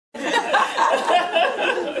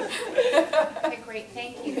Great,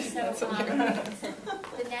 thank you. So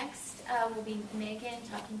the next will be Megan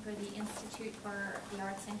talking for the Institute for the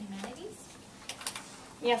Arts and Humanities.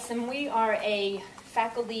 Yes, and we are a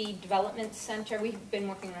faculty development center. We've been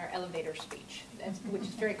working on our elevator speech, which is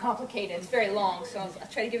very complicated. It's very long, so I'll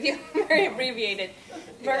try to give you a very abbreviated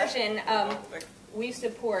version. We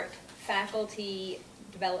support faculty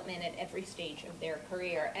development at every stage of their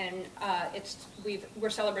career, and we're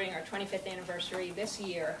celebrating our 25th anniversary this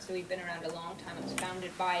year, so we've been around a long time. It was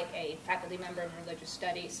founded by a faculty member in religious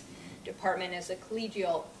studies department as a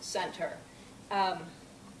collegial center.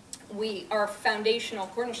 Our foundational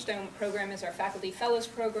cornerstone program is our Faculty Fellows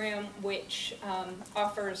Program, which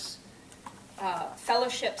offers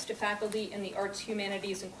fellowships to faculty in the arts,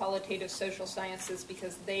 humanities, and qualitative social sciences,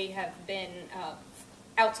 because they have been,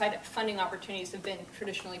 outside funding opportunities have been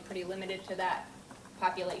traditionally pretty limited to that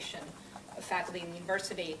population of faculty in the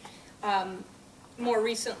university. More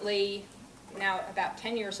recently, now about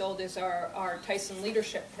 10 years old, is our Tyson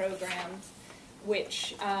Leadership Program,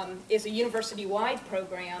 which is a university-wide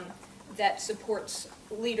program that supports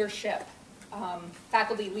leadership,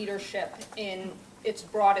 faculty leadership in its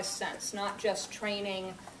broadest sense, not just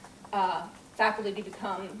training faculty to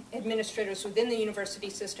become administrators within the university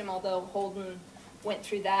system, although Holden went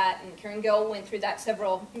through that and Karen Gill went through that.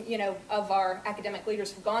 Several of our academic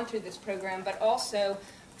leaders have gone through this program, but also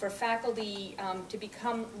for faculty to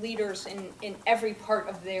become leaders in every part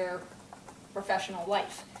of their professional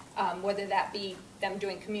life. Whether that be them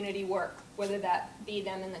doing community work, whether that be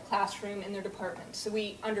them in the classroom, in their departments. So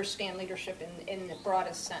we understand leadership in the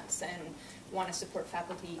broadest sense and want to support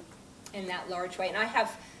faculty in that large way. And I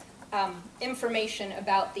have information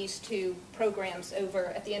about these two programs over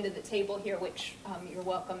at the end of the table here, which you're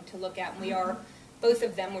welcome to look at. And we are, both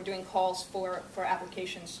of them, we're doing calls for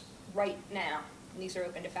applications right now. And these are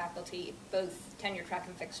open to faculty, both tenure track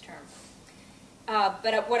and fixed term.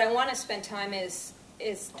 But what I want to spend time is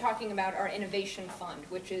talking about our Innovation Fund,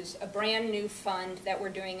 which is a brand new fund that we're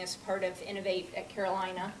doing as part of Innovate at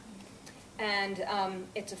Carolina. And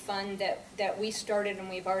it's a fund that we started and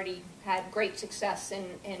we've already had great success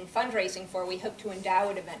in fundraising for. We hope to endow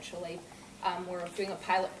it eventually. We're doing a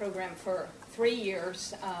pilot program for 3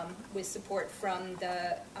 years with support from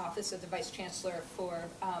the Office of the Vice Chancellor for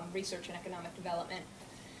Research and Economic Development.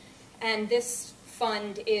 And this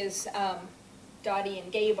fund is Dottie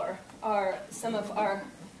and Gaber are some of our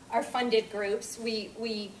funded groups.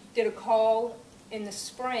 We did a call in the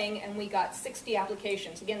spring and we got 60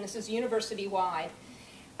 applications. Again, this is university-wide,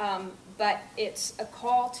 but it's a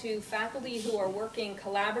call to faculty who are working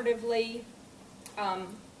collaboratively on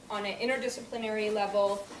an interdisciplinary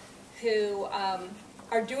level, who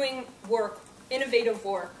are doing work, innovative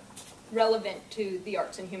work, relevant to the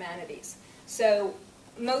arts and humanities. So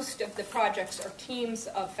most of the projects are teams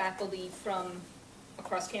of faculty from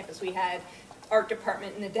across campus. We had art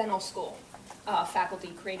department in the dental school, faculty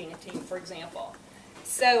creating a team, for example.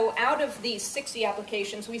 So out of these 60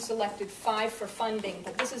 applications, we selected 5 for funding,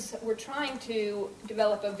 but we're trying to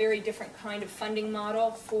develop a very different kind of funding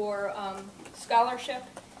model for scholarship,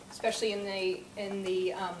 especially in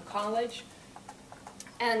the college.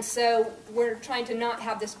 And so we're trying to not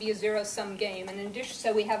have this be a zero-sum game. And in addition,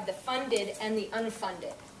 so we have the funded and the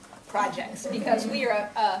unfunded projects, because we are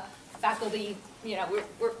a faculty,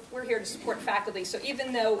 we're here to support faculty. So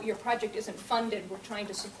even though your project isn't funded, we're trying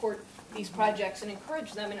to support these projects and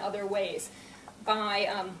encourage them in other ways by,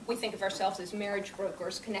 we think of ourselves as marriage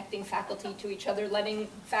brokers, connecting faculty to each other, letting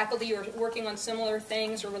faculty who are working on similar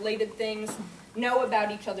things or related things know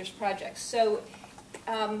about each other's projects. So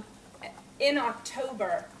in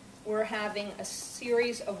October, we're having a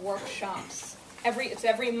series of workshops. It's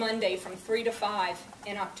every Monday from 3 to 5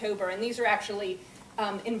 in October, and these are actually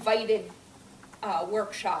invited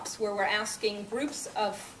workshops where we're asking groups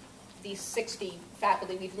of these 60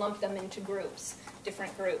 faculty, we've lumped them into groups,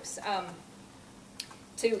 different groups, and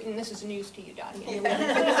this is news to you, Dottie. I'm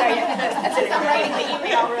writing the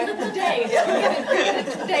email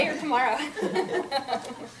today or tomorrow.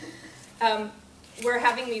 We're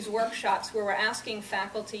having these workshops where we're asking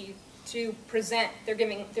faculty to present. They're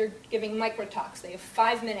giving micro talks. They have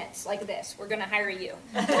 5 minutes like this. We're going to hire you.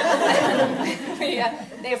 They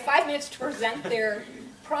have 5 minutes to present their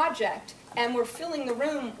project, and we're filling the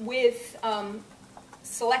room with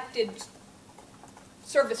selected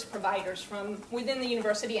service providers from within the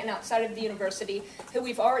university and outside of the university who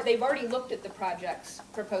they've already looked at the project's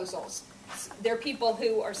proposals. There are people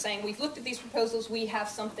who are saying, we've looked at these proposals, we have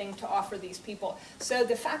something to offer these people. So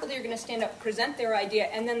the faculty are going to stand up, present their idea,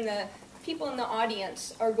 and then the people in the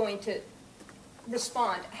audience are going to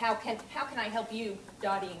respond. How can I help you,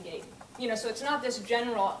 Dottie and Gabe? So it's not this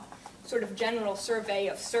general sort of general survey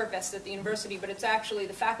of service at the university, but it's actually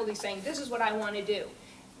the faculty saying, this is what I want to do.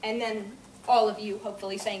 And then all of you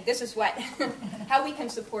hopefully saying, this is what, how we can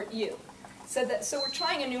support you. So we're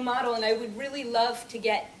trying a new model, and I would really love to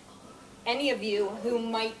get any of you who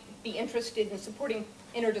might be interested in supporting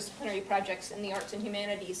interdisciplinary projects in the arts and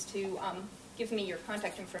humanities to give me your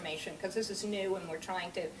contact information, because this is new and we're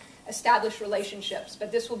trying to establish relationships.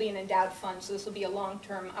 But this will be an endowed fund, so this will be a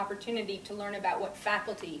long-term opportunity to learn about what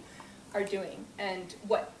faculty are doing and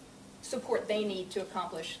what support they need to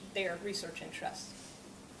accomplish their research interests.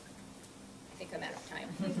 I think I'm out of time.